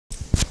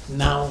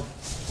Now,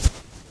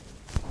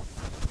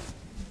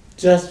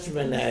 just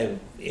when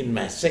in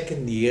my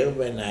second year,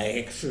 when I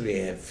actually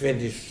have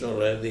finished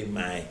already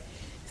my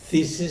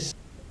thesis,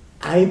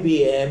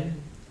 IBM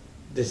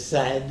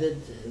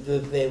decided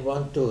that they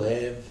want to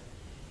have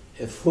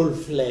a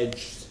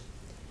full-fledged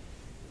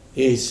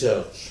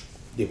research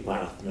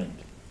department.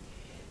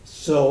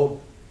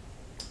 So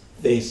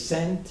they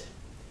sent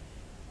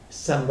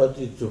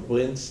somebody to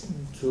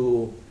Princeton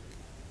to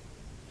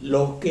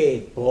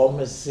locate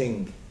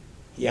promising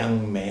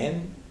young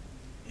men,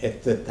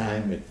 at the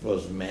time it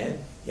was men,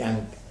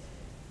 young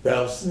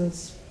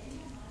persons,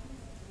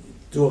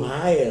 to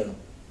hire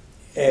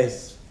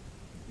as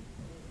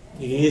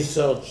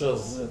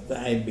researchers at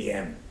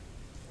IBM.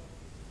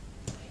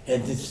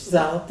 And it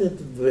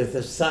started with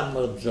a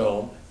summer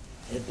job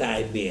at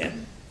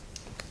IBM.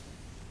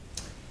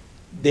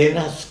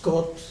 Dana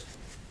Scott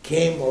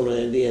came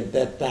already at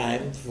that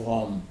time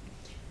from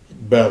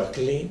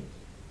Berkeley,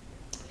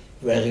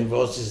 where he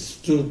was a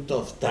student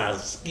of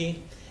Tarski,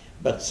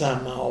 but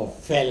somehow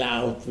fell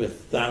out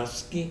with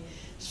Tarski,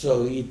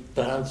 so he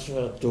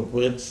transferred to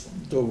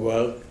Princeton to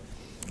work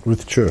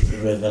with Church,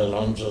 with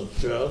Alonzo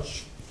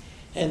Church,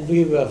 and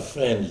we were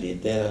friendly,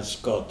 Dana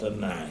Scott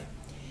and I.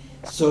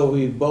 So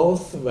we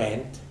both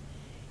went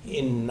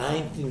in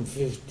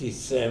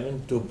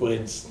 1957 to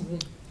Princeton,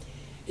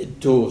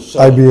 to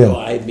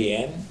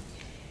IBM,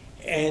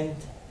 and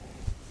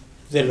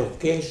the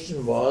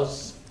location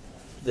was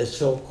the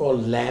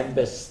so-called Lamb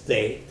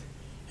Estate,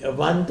 a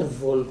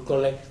wonderful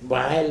collection,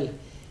 while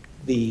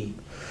the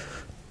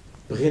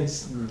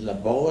Princeton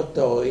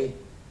laboratory,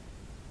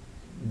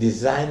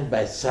 designed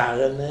by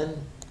Saarinen,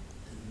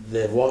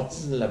 the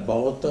Watson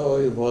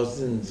laboratory was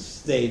in the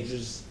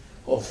stages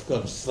of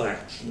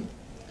construction.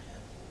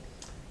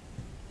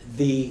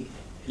 The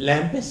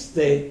Lamb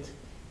Estate,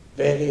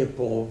 very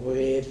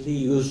appropriately,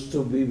 used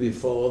to be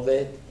before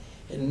that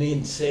an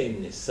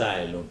insane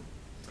asylum.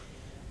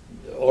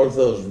 All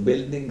those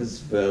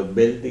buildings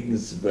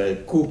where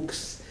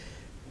cooks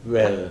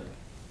were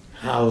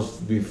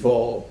housed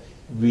before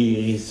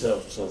we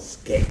researchers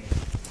came.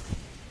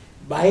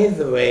 By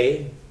the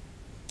way,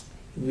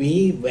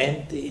 we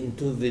went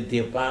into the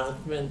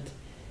Department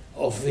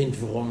of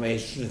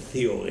Information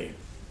Theory.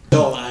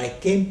 So I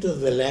came to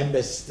the Lamb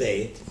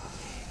Estate,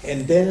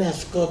 and then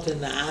Scott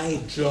and I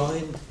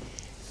joined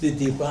the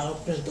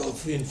Department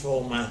of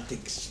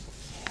Informatics.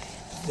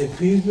 The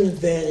people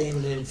there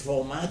in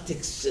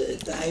informatics at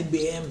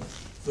IBM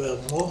were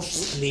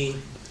mostly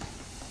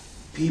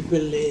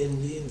people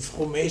in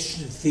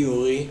information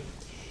theory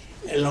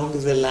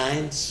along the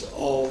lines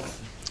of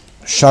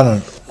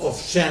Shannon.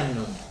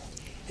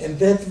 And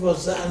that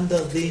was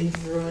under the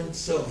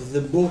influence of the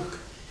book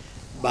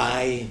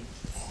by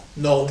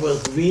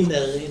Norbert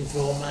Wiener,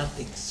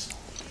 Informatics.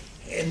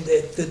 And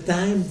at the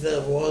time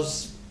there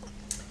was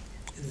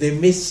the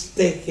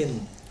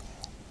mistaken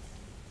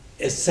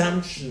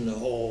assumption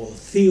or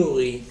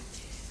theory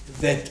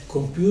that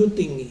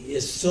computing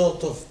is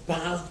sort of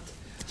part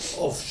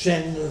of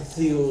Shannon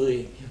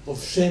theory,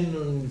 of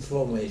Shannon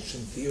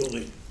information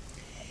theory.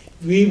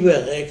 We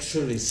were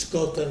actually,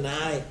 Scott and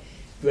I,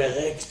 were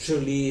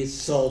actually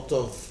sort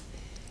of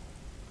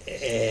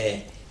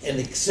an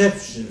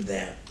exception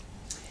there.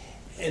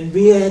 And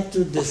we had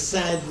to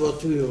decide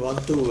what we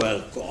want to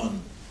work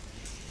on.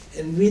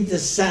 And we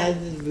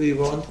decided we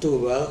want to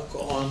work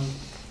on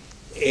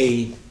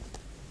a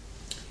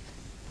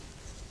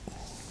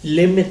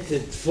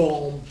limited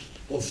form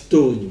of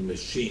Turing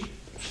machine.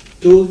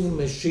 Turing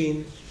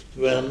machine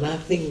where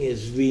nothing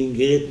is being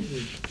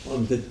written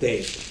on the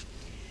tape.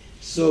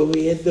 So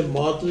we had the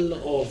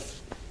model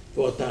of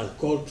what are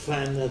called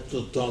finite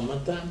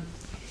automata,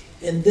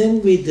 and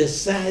then we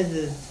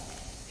decided,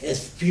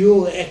 as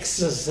pure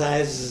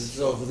exercises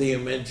of the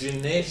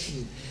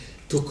imagination,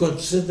 to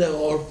consider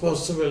all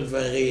possible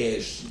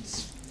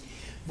variations.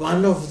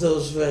 One of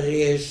those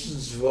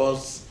variations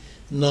was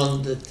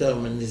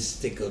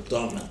non-deterministic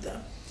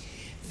automata.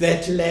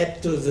 That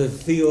led to the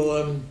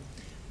theorem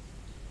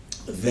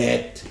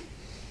that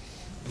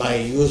by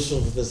use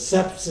of the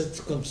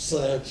subset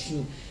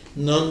construction,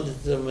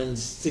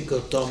 non-deterministic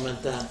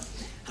automata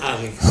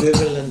are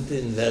equivalent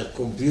in their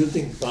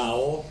computing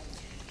power,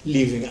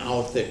 leaving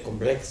out the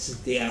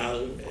complexity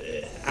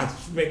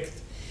aspect,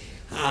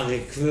 are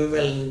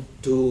equivalent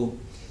to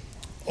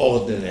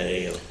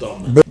ordinary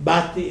automata.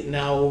 But in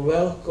our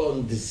work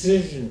on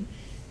decision,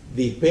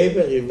 the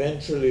paper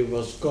eventually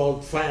was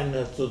called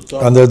Finite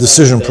Automata and their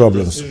decision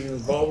problems.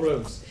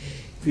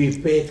 We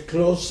paid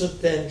close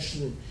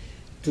attention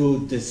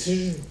to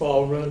decision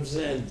problems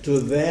and to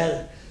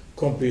their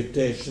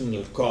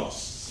computational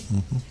costs.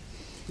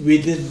 Mm-hmm. We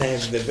didn't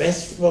have the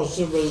best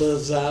possible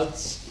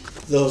results.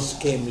 Those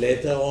came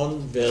later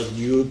on, were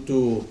due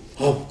to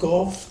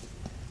Hopcroft.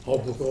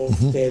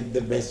 Hopcroft had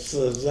the best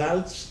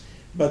results,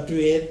 but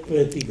we had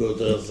pretty good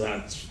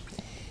results.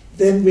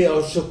 Then we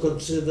also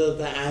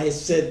considered, I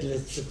said,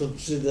 let's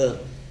consider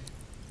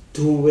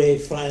two-way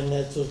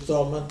finite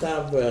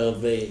automata where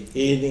the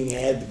reading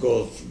head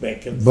goes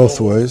back and Both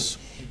forth. ways.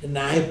 And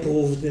I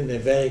proved in a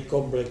very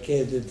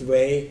complicated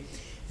way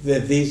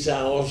that these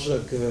are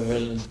also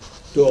equivalent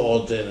to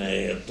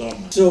ordinary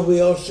automata. So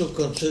we also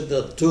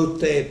consider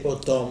two-tape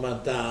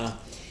automata,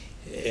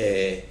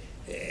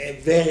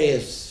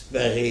 various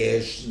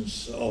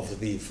variations of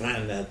the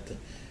finite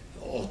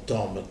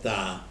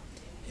automata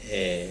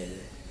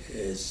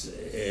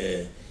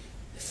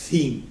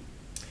theme.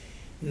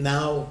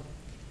 Now,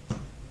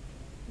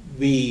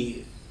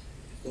 we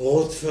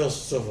wrote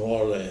first of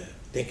all a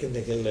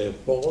technical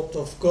report,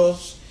 of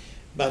course,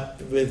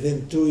 but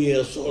within 2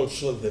 years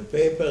also the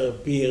paper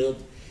appeared,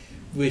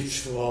 which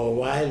for a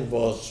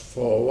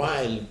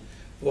while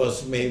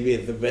was maybe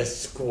the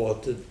best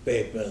quoted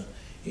paper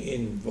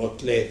in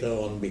what later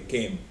on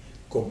became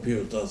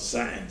computer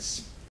science.